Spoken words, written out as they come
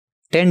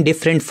10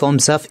 different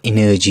forms of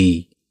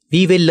energy.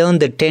 We will learn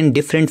the 10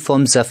 different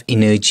forms of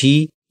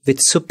energy with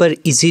super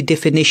easy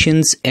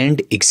definitions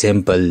and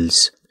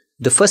examples.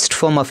 The first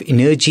form of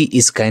energy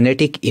is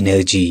kinetic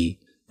energy.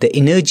 The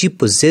energy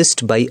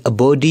possessed by a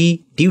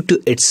body due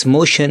to its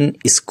motion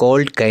is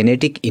called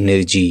kinetic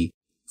energy.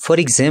 For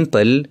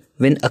example,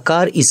 when a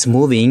car is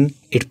moving,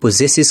 it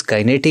possesses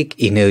kinetic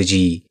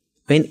energy.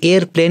 When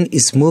airplane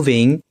is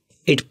moving,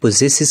 it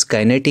possesses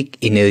kinetic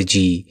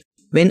energy.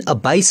 When a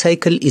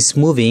bicycle is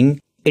moving,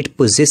 it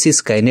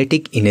possesses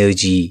kinetic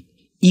energy.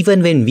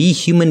 Even when we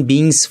human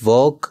beings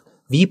walk,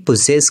 we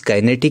possess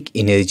kinetic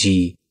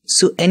energy.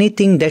 So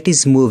anything that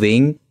is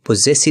moving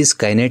possesses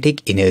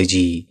kinetic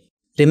energy.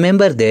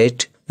 Remember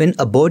that when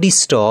a body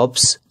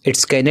stops,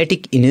 its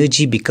kinetic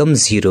energy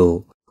becomes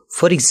zero.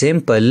 For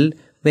example,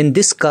 when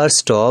this car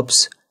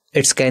stops,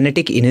 its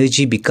kinetic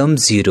energy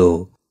becomes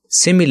zero.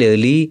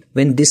 Similarly,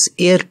 when this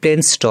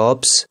airplane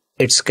stops,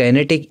 its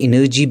kinetic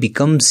energy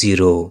becomes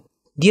zero.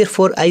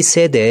 Therefore, I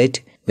say that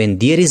when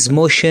there is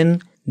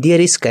motion, there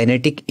is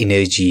kinetic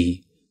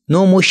energy.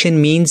 No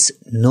motion means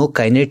no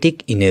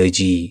kinetic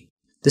energy.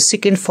 The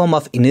second form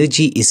of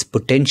energy is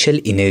potential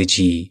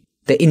energy.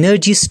 The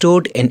energy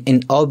stored in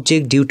an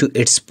object due to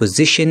its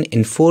position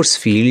in force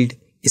field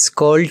is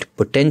called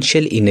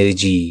potential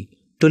energy.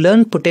 To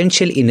learn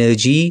potential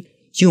energy,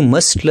 you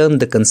must learn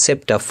the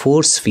concept of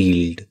force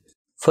field.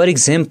 For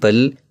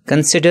example,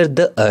 consider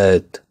the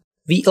Earth.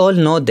 We all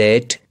know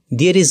that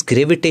there is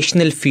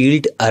gravitational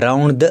field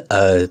around the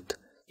Earth.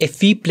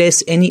 If we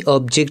place any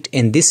object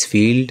in this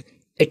field,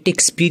 it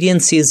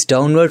experiences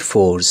downward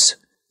force.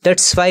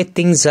 That's why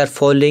things are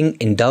falling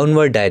in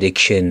downward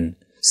direction.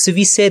 So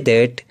we say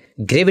that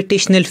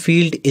gravitational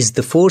field is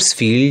the force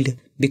field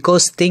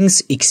because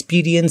things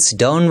experience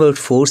downward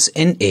force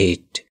in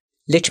it.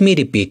 Let me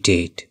repeat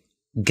it.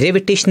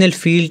 Gravitational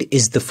field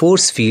is the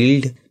force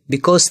field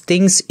because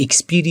things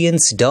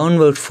experience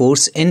downward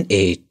force in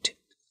it.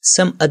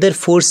 Some other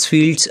force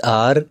fields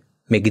are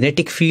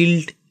magnetic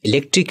field,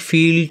 electric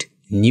field,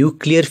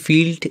 nuclear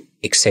field,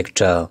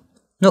 etc.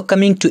 Now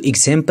coming to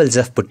examples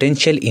of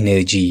potential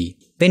energy.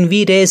 When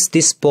we raise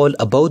this ball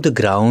above the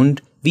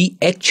ground, we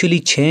actually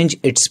change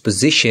its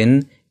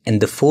position in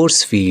the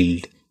force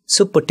field.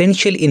 So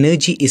potential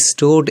energy is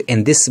stored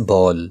in this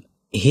ball.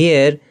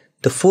 Here,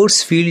 the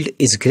force field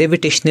is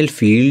gravitational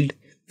field.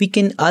 We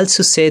can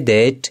also say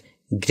that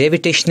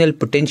gravitational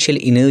potential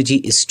energy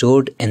is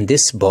stored in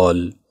this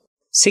ball.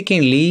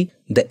 Secondly,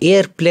 the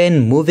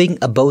airplane moving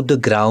above the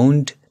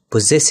ground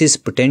possesses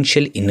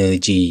potential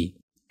energy.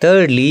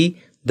 Thirdly,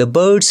 the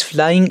birds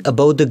flying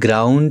above the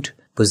ground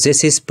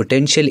possesses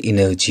potential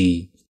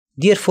energy.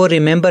 Therefore,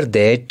 remember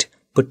that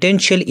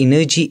potential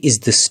energy is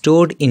the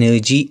stored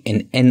energy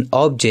in an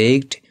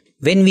object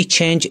when we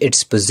change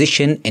its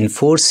position in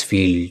force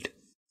field.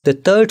 The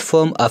third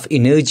form of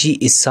energy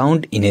is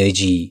sound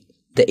energy.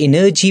 The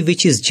energy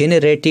which is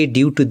generated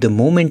due to the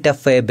movement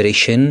of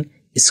vibration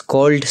is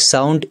called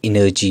sound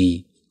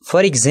energy.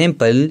 For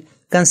example,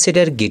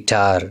 consider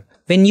guitar.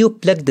 When you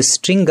pluck the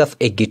string of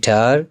a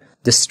guitar,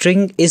 the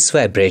string is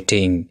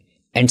vibrating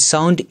and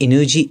sound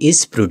energy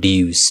is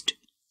produced.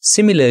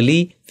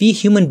 Similarly, we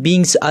human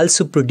beings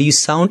also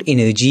produce sound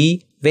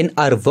energy when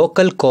our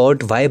vocal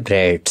cord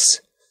vibrates.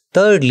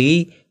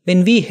 Thirdly,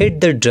 when we hit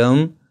the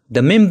drum,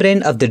 the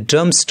membrane of the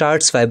drum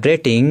starts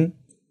vibrating.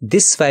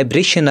 This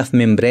vibration of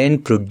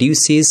membrane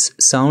produces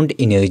sound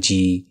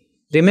energy.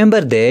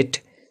 Remember that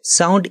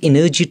sound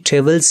energy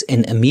travels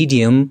in a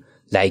medium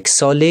like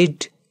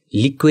solid,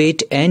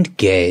 liquid and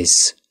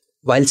gas,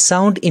 while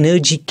sound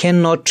energy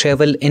cannot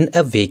travel in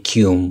a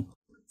vacuum.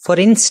 For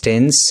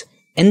instance,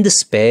 in the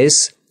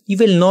space, you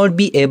will not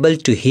be able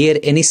to hear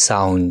any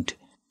sound.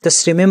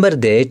 Thus remember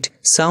that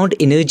sound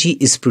energy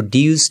is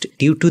produced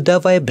due to the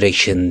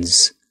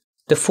vibrations.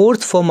 The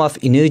fourth form of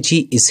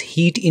energy is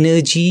heat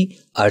energy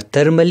or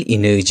thermal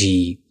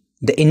energy.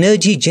 The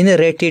energy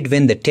generated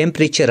when the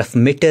temperature of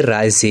matter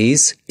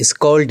rises is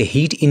called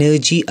heat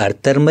energy or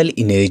thermal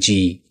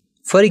energy.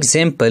 For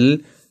example,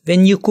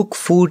 when you cook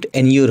food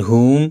in your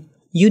home,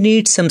 you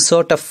need some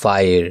sort of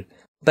fire.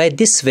 By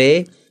this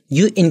way,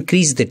 you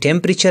increase the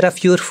temperature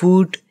of your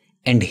food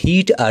and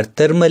heat or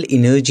thermal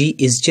energy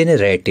is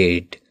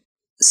generated.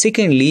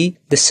 Secondly,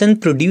 the sun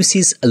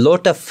produces a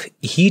lot of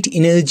heat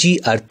energy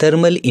or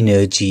thermal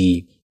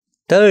energy.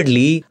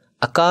 Thirdly,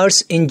 a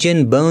car's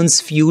engine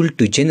burns fuel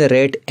to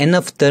generate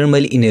enough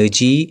thermal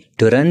energy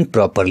to run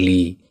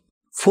properly.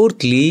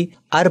 Fourthly,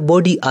 our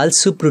body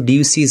also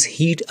produces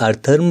heat or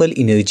thermal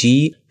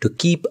energy to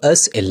keep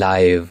us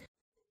alive.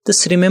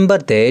 Thus remember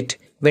that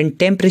when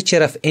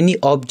temperature of any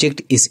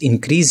object is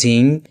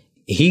increasing,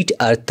 heat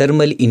or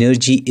thermal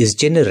energy is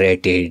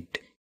generated.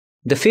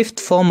 The fifth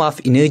form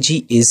of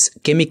energy is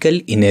chemical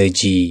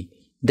energy.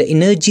 The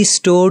energy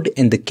stored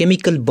in the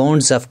chemical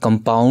bonds of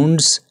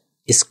compounds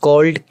is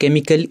called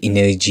chemical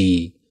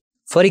energy.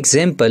 For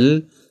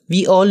example,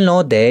 we all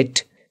know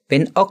that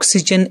when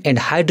oxygen and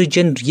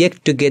hydrogen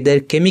react together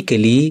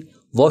chemically,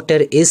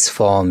 water is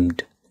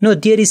formed. Now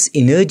there is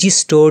energy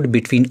stored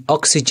between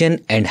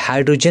oxygen and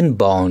hydrogen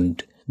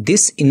bond.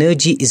 This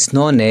energy is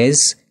known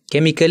as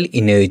chemical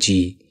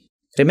energy.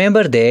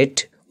 Remember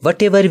that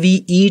whatever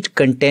we eat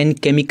contain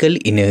chemical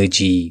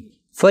energy.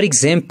 For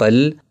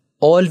example,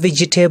 all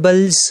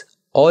vegetables,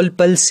 all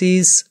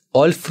pulses,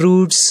 all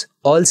fruits,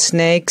 all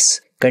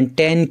snacks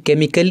contain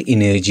chemical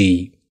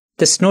energy.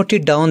 Thus note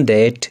it down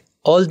that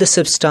all the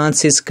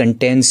substances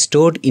contain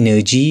stored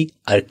energy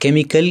or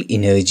chemical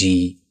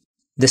energy.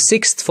 The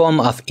sixth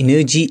form of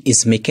energy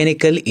is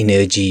mechanical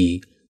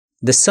energy.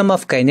 The sum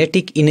of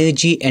kinetic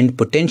energy and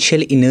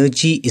potential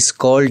energy is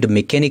called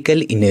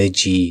mechanical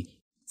energy.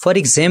 For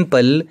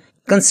example,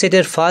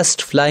 consider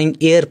fast-flying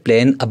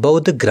airplane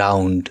above the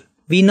ground.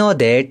 We know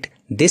that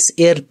this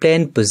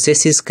airplane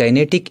possesses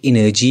kinetic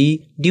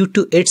energy due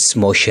to its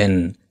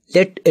motion.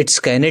 Let its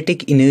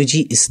kinetic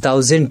energy is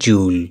 1000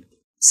 joule.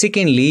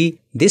 Secondly,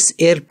 this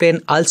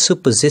airplane also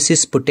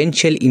possesses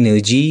potential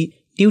energy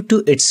due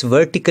to its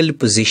vertical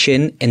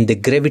position in the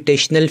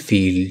gravitational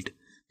field.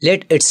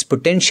 Let its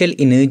potential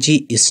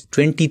energy is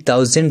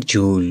 20,000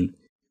 joule.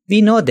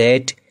 We know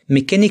that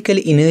mechanical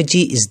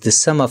energy is the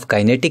sum of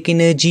kinetic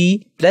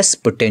energy plus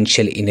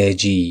potential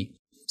energy.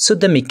 So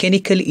the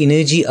mechanical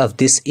energy of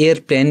this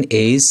airplane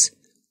is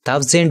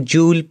 1000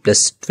 joule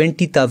plus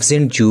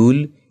 20,000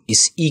 joule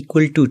is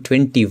equal to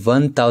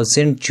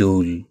 21,000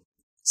 joule.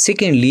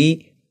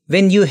 Secondly,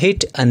 when you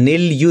hit a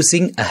nail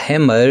using a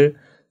hammer,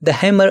 the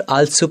hammer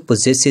also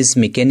possesses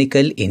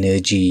mechanical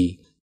energy.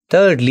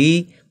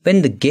 Thirdly,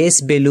 when the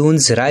gas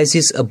balloons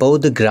rises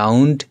above the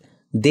ground,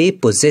 they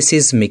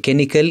possesses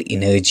mechanical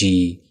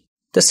energy.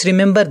 Thus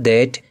remember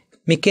that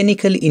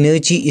mechanical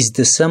energy is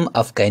the sum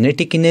of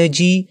kinetic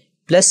energy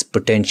plus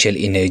potential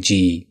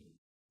energy.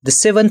 The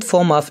seventh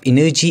form of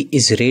energy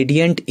is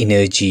radiant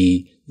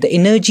energy. The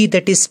energy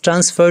that is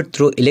transferred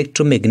through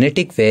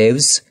electromagnetic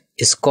waves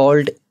is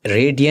called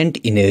radiant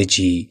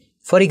energy.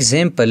 For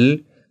example,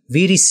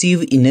 we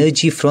receive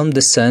energy from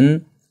the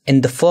sun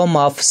in the form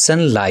of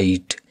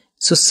sunlight.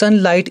 So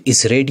sunlight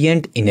is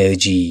radiant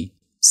energy.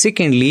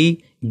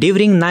 Secondly,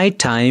 during night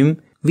time,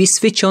 we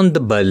switch on the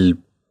bulb.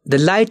 The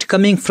light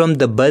coming from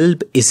the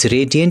bulb is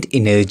radiant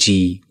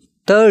energy.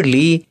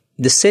 Thirdly,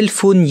 the cell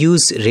phone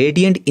use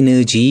radiant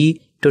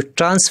energy to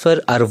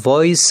transfer our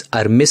voice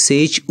or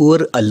message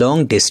over a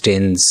long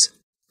distance.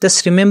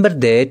 Thus remember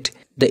that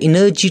the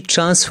energy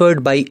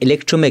transferred by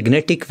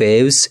electromagnetic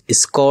waves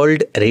is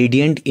called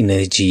radiant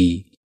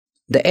energy.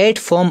 The eighth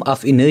form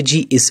of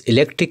energy is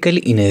electrical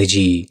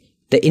energy.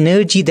 The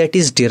energy that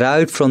is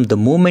derived from the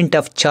movement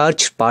of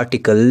charged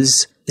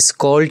particles is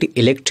called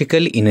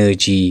electrical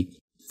energy.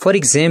 For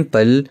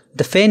example,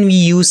 the fan we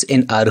use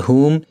in our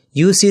home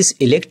uses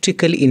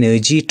electrical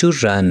energy to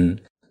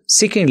run.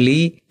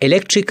 Secondly,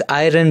 electric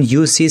iron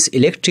uses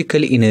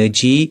electrical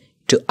energy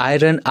to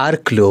iron our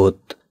clothes.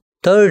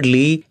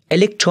 Thirdly,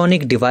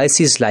 electronic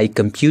devices like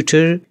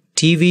computer,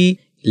 TV,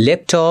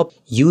 laptop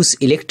use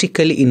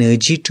electrical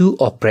energy to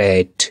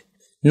operate.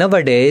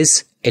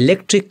 Nowadays,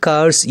 electric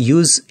cars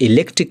use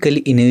electrical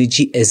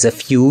energy as a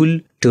fuel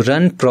to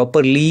run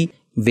properly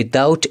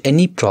without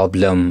any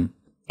problem.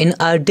 In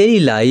our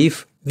daily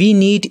life, we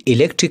need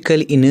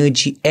electrical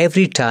energy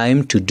every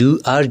time to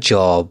do our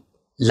job.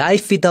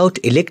 Life without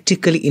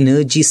electrical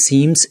energy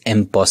seems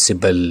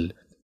impossible.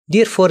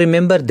 Therefore,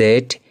 remember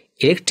that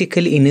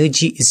electrical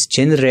energy is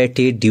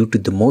generated due to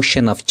the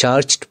motion of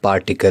charged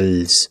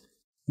particles.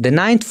 The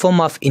ninth form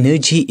of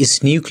energy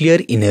is nuclear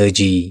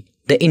energy.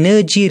 The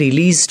energy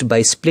released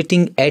by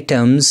splitting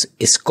atoms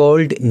is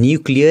called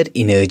nuclear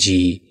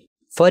energy.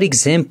 For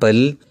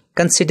example,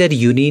 consider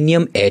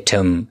uranium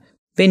atom.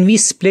 When we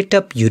split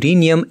up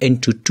uranium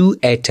into two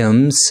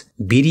atoms,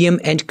 barium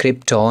and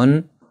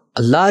krypton,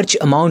 a large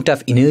amount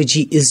of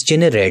energy is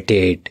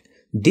generated.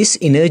 This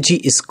energy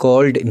is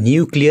called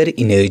nuclear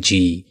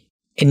energy.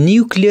 In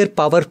nuclear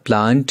power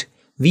plant,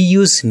 we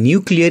use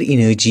nuclear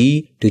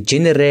energy to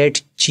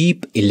generate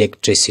cheap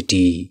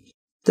electricity.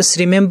 Thus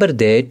remember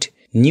that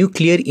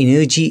nuclear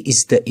energy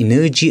is the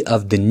energy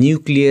of the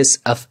nucleus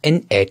of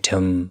an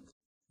atom.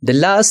 The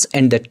last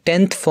and the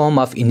 10th form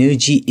of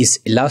energy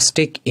is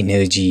elastic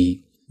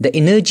energy. The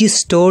energy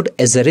stored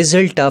as a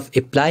result of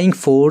applying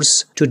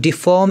force to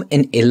deform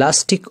an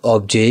elastic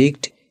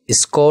object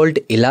is called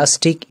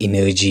elastic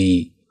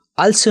energy.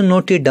 Also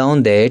note it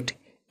down that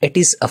it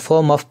is a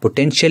form of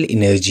potential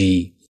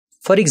energy.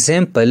 For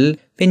example,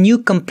 when you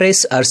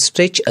compress or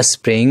stretch a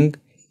spring,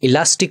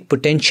 elastic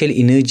potential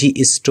energy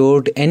is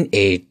stored in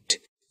it.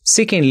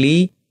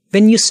 Secondly,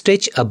 when you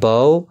stretch a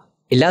bow,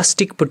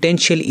 elastic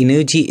potential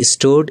energy is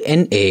stored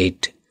in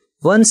it.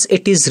 Once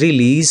it is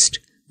released,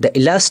 the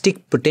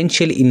elastic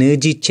potential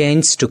energy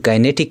changes to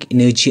kinetic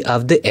energy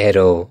of the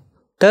arrow.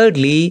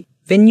 Thirdly,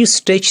 when you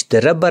stretch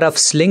the rubber of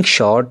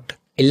slingshot,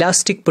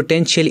 elastic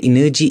potential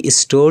energy is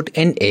stored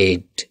in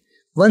it.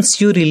 Once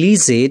you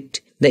release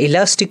it, the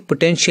elastic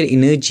potential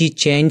energy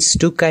changes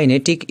to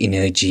kinetic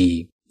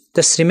energy.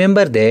 Thus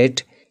remember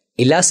that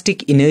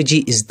elastic energy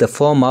is the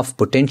form of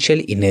potential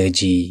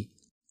energy.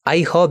 I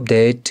hope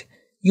that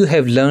you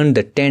have learned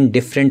the 10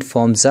 different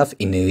forms of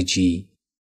energy.